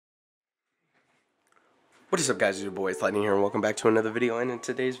What is up, guys? It's your boy ItssLightning here, and welcome back to another video. And in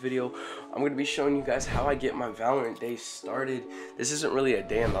today's video, I'm going to be showing you guys how I get my Valorant day started. This isn't really a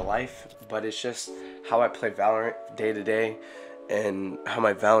day in the life, but it's just how I play Valorant day to day and how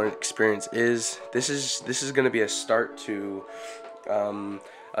my Valorant experience is. This is going to be a start to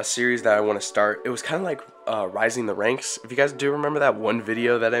a series that I want to start. It was kind of like rising the ranks, if you guys do remember that one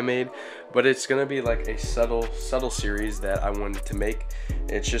video that I made, but it's gonna be like a subtle series that I wanted to make.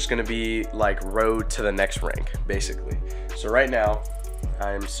 It's just gonna be like road to the next rank, basically. So right now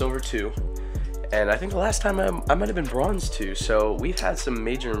I'm silver 2, and I think the last time I might have been bronze 2, so we've had some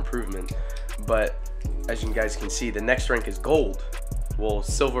major improvement. But as you guys can see, the next rank is gold. Well,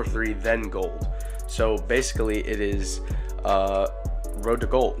 silver 3 then gold. So basically it is road to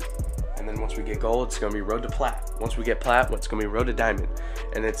gold, and then once we get gold, it's gonna be road to plat. Once we get plat, it's gonna be road to diamond,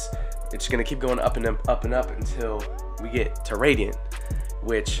 and it's gonna keep going up and up and up until we get to radiant,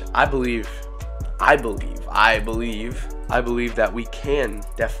 which I believe that we can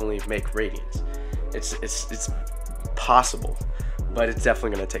definitely make radiant. It's possible, but it's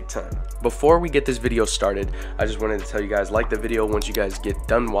definitely gonna take time. Before we get this video started, I just wanted to tell you guys, like the video once you guys get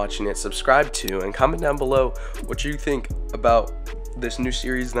done watching it, subscribe to, and comment down below what you think about this new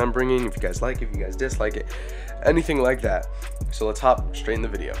series that I'm bringing, if you guys like it, if you guys dislike it, anything like that. So let's hop straight in the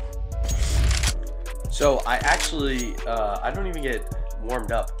video. So I actually I don't even get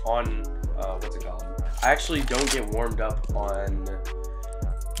warmed up on what's it called? I actually don't get warmed up on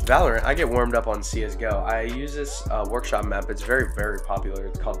Valorant. I get warmed up on CSGO. I use this workshop map. It's very popular.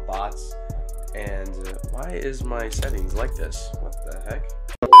 It's called bots. And why is my settings like this? What the heck?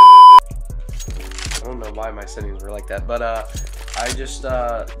 I don't know why my settings were like that, but I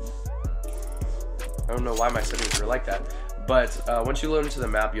don't know why my settings were like that. But once you load into the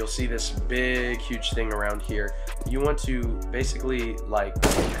map, you'll see this big huge thing around here. You want to basically like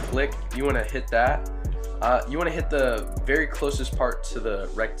click, you want to hit that, you want to hit the very closest part to the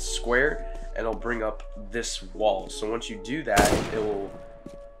rect square, and it'll bring up this wall. So once you do that, it will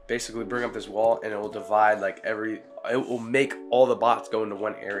basically bring up this wall, and it will divide like it will make all the bots go into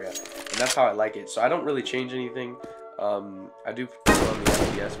one area, and that's how I like it. So I don't really change anything. I do put on the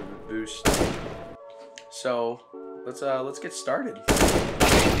FPS with a boost. So let's get started.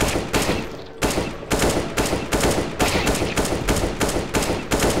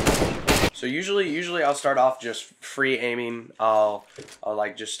 So usually I'll start off just free aiming. I'll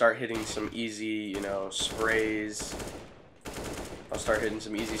like just start hitting some easy, sprays. I'll start hitting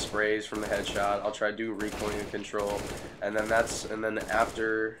some easy sprays from the headshot. I'll try to do recoiling control, and then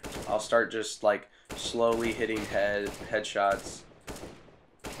after I'll start just like slowly hitting headshots.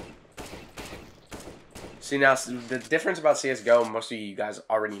 See, now the difference about CSGO, most of you guys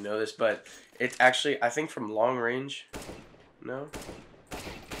already know this, but it actually, I think from long range, no?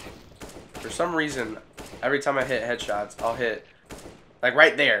 For some reason, every time I hit headshots, I'll hit like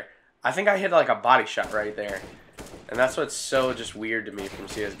right there. I think I hit like a body shot right there. And that's what's so just weird to me from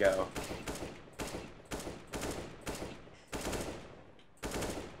CSGO.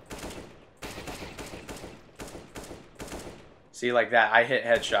 See, like that, I hit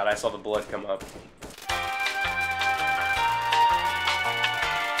headshot, I saw the blood come up.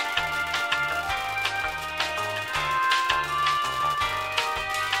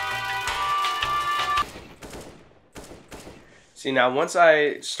 See, now once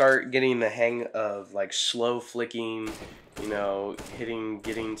I start getting the hang of like slow flicking,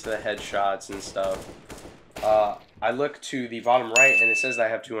 getting to the headshots and stuff, I look to the bottom right and it says that I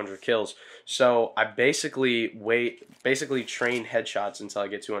have 200 kills. So I basically train headshots until I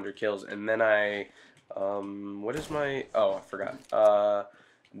get 200 kills, and then I, what is my, oh, I forgot.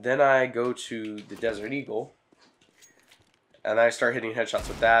 Then I go to the Desert Eagle, and I start hitting headshots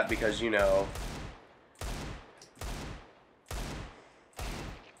with that because,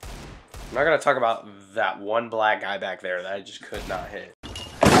 I'm not going to talk about that one black guy back there that I just could not hit.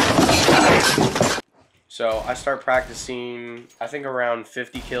 So I start practicing, I think around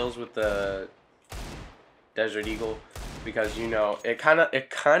 50 kills with the Desert Eagle, because it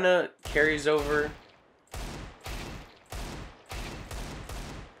kind of carries over.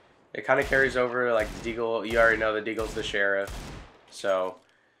 It kind of carries over, like the Deagle. You already know the Deagle's the sheriff. So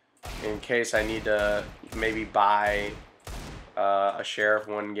in case I need to maybe buy a sheriff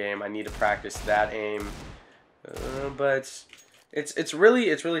one game, I need to practice that aim, but it's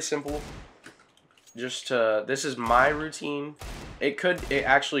really simple. This is my routine. It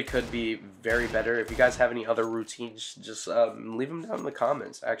actually could be very better. If you guys have any other routines, just leave them down in the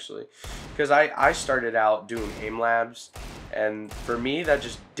comments, actually, because I started out doing aim labs, and for me that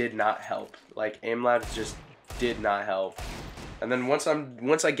just did not help. Like, aim labs just did not help. And then once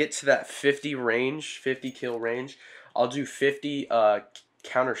I get to that 50 kill range, I'll do 50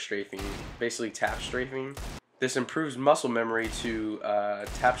 counter strafing, basically tap strafing. This improves muscle memory to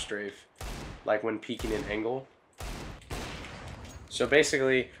tap strafe, like when peeking an angle. So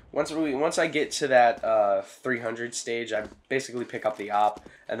basically, once I get to that 300 stage, I basically pick up the op,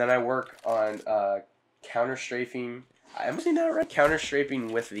 and then I work on counter strafing. I'm saying that right? Counter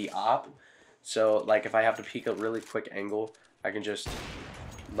strafing with the op. So like if I have to peek a really quick angle, I can just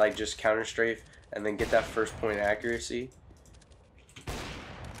counter strafe and then get that first point accuracy.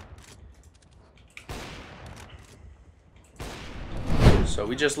 So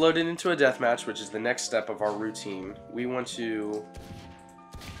we just loaded into a deathmatch, which is the next step of our routine. We want to...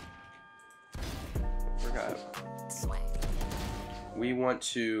 We want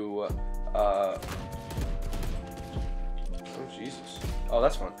to... oh, Jesus. Oh,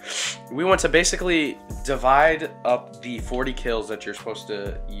 that's fun. We want to basically divide up the 40 kills that you're supposed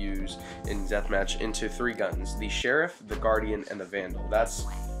to use in deathmatch into 3 guns. The Sheriff, the Guardian, and the Vandal. That's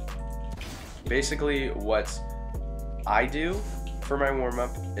basically what I do for my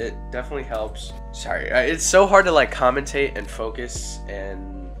warm-up. It definitely helps. Sorry, it's so hard to like commentate and focus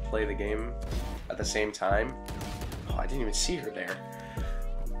and play the game at the same time. Oh, I didn't even see her there.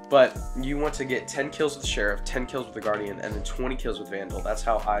 But you want to get 10 kills with the Sheriff, 10 kills with the Guardian, and then 20 kills with Vandal. That's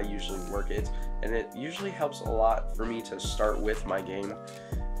how I usually work it, and it usually helps a lot for me to start with my game.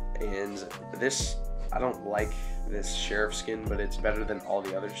 And this, I don't like this Sheriff skin, but it's better than all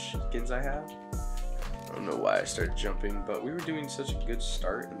the other skins I have. I don't know why I started jumping, but we were doing such a good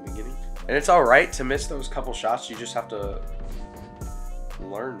start in the beginning. And it's alright to miss those couple shots, you just have to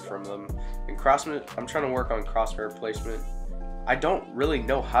learn from them. And crossman, I'm trying to work on crosshair placement. I don't really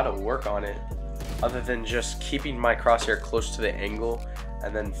know how to work on it other than just keeping my crosshair close to the angle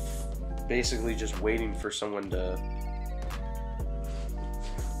and then basically just waiting for someone to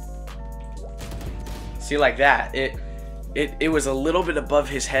see like that. It was a little bit above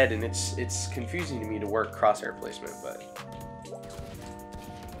his head, and it's confusing to me to work crosshair placement, but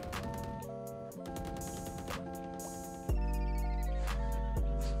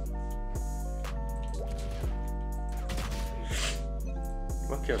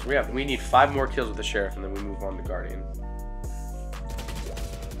what kills? We need 5 more kills with the Sheriff, and then we move on to Guardian.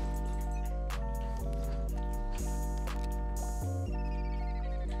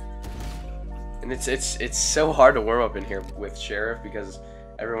 And it's so hard to warm up in here with Sheriff because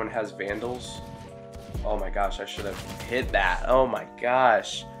everyone has Vandals. Oh my gosh, I should have hit that. Oh my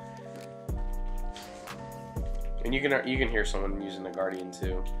gosh. And you can hear someone using the Guardian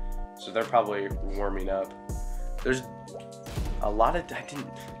too, so they're probably warming up. There's a lot of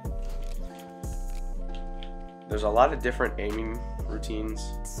There's a lot of different aiming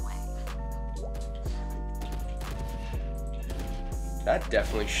routines. That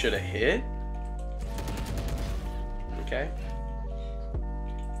definitely should have hit. Okay.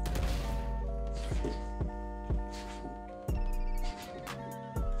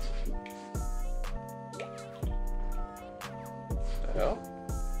 The hell?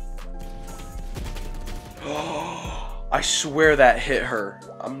 Oh, I swear that hit her.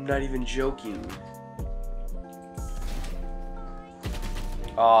 I'm not even joking.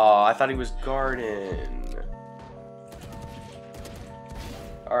 Oh, I thought he was guarding.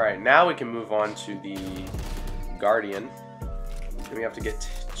 Alright, now we can move on to the Guardian. And we have to get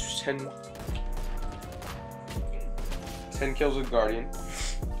 10 kills with Guardian.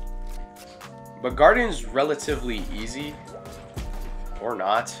 But Guardian's relatively easy. Or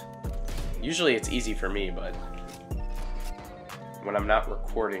not. Usually it's easy for me, but when I'm not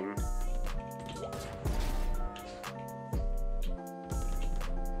recording.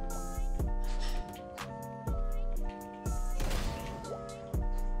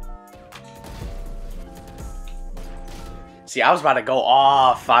 See, I was about to go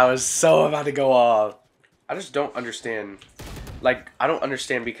off. I was so about to go off. I just don't understand. Like, I don't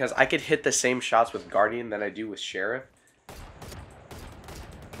understand because I could hit the same shots with Guardian that I do with Sheriff.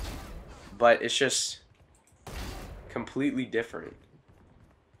 But it's just completely different.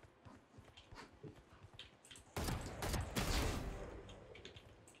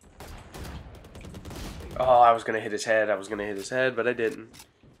 Oh, I was going to hit his head. I was going to hit his head, but I didn't.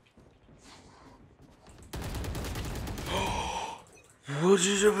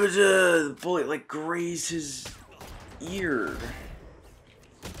 The bullet like grazed his ear.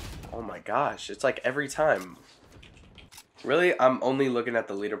 Oh my gosh, it's like every time. Really, I'm only looking at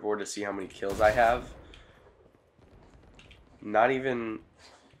the leaderboard to see how many kills I have. Not even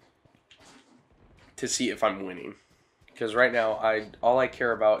to see if I'm winning. Because right now, all I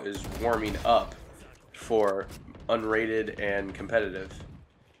care about is warming up for unrated and competitive.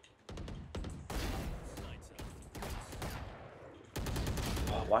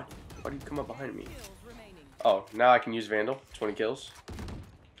 Oh, why do you come up behind me? Oh, now I can use Vandal. 20 kills.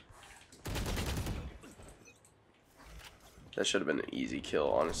 That should have been an easy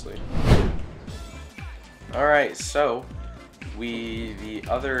kill, honestly. Alright, so the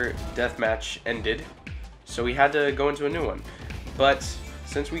other deathmatch ended, so we had to go into a new one. But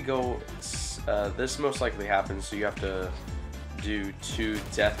since we go, this most likely happens, so you have to do 2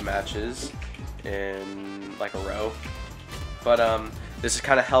 death matches in like a row. But this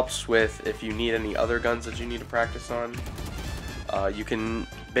kind of helps with if you need any other guns that you need to practice on. You can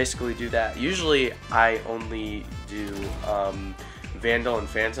basically do that. Usually I only do Vandal and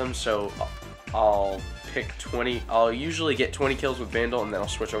Phantom, so I'll pick 20. I'll usually get 20 kills with Vandal and then I'll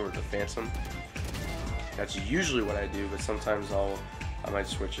switch over to Phantom. That's usually what I do, but sometimes I might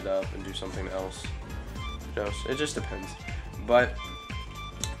switch it up and do something else. Who knows? It just depends. But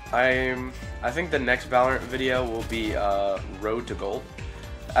I think the next Valorant video will be Road to Gold.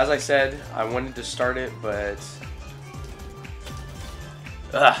 As I said, I wanted to start it, but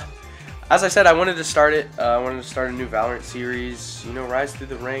as I said, I wanted to start it. I wanted to start a new Valorant series, you know, rise through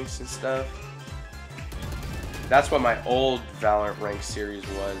the ranks and stuff. That's what my old Valorant rank series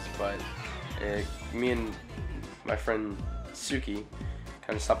was, but me and my friend Suki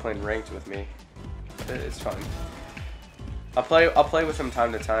kind of stopped playing ranked with me. It's fun. I'll play with him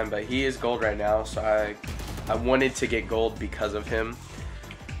time to time, but he is gold right now, so I wanted to get gold because of him.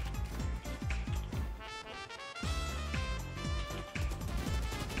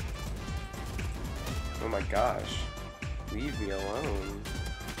 Oh my gosh. Leave me alone.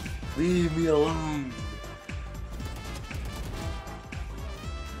 Leave me alone.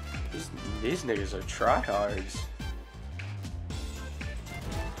 These niggas are tryhards.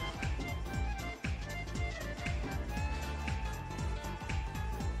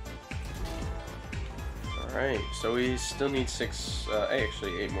 Alright, so we still need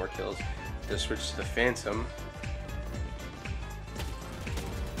 8 more kills to switch to the Phantom.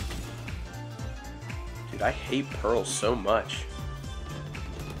 Dude, I hate Pearl so much.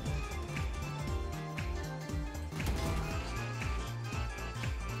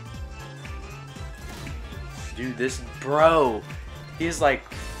 Dude, this bro, he's like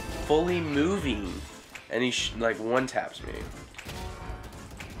fully moving, and he like one taps me.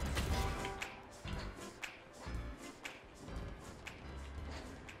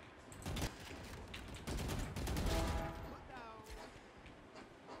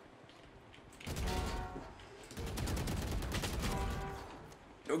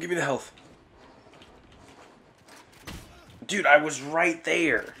 Don't give me the health. Dude, I was right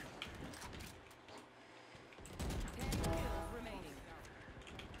there.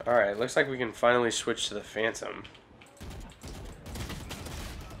 Alright, looks like we can finally switch to the Phantom.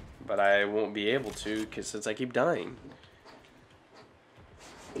 But I won't be able to, because since I keep dying.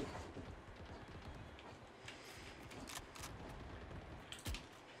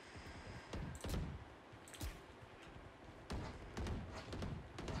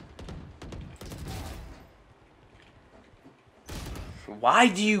 Why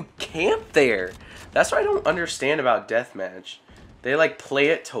do you camp there? That's what I don't understand about deathmatch. They like play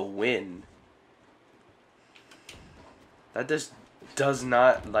it to win. That just does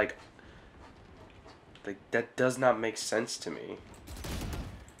not like that does not make sense to me.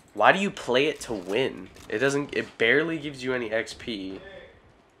 Why do you play it to win? It barely gives you any XP.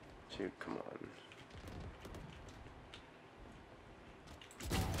 Dude, come on.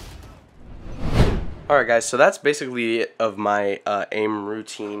 Alright guys, so that's basically it of my aim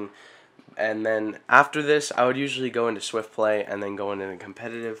routine. And then after this, I would usually go into swift play and then go into the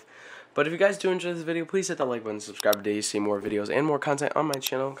competitive. But if you guys do enjoy this video, please hit that like button, subscribe today to see more videos and more content on my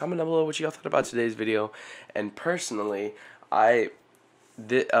channel. Comment down below what you all thought about today's video. And personally,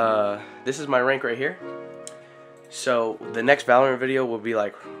 this is my rank right here. So the next Valorant video will be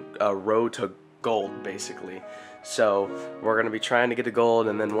like a road to gold, basically. So we're going to be trying to get to gold,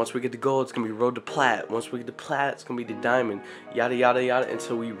 and then once we get to gold, it's going to be road to plat. Once we get to plat, it's going to be to diamond, yada yada yada,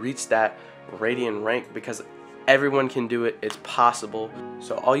 until we reach that radiant rank, because everyone can do it. It's possible.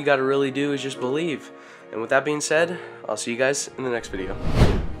 So all you got to really do is just believe. And with that being said, I'll see you guys in the next video.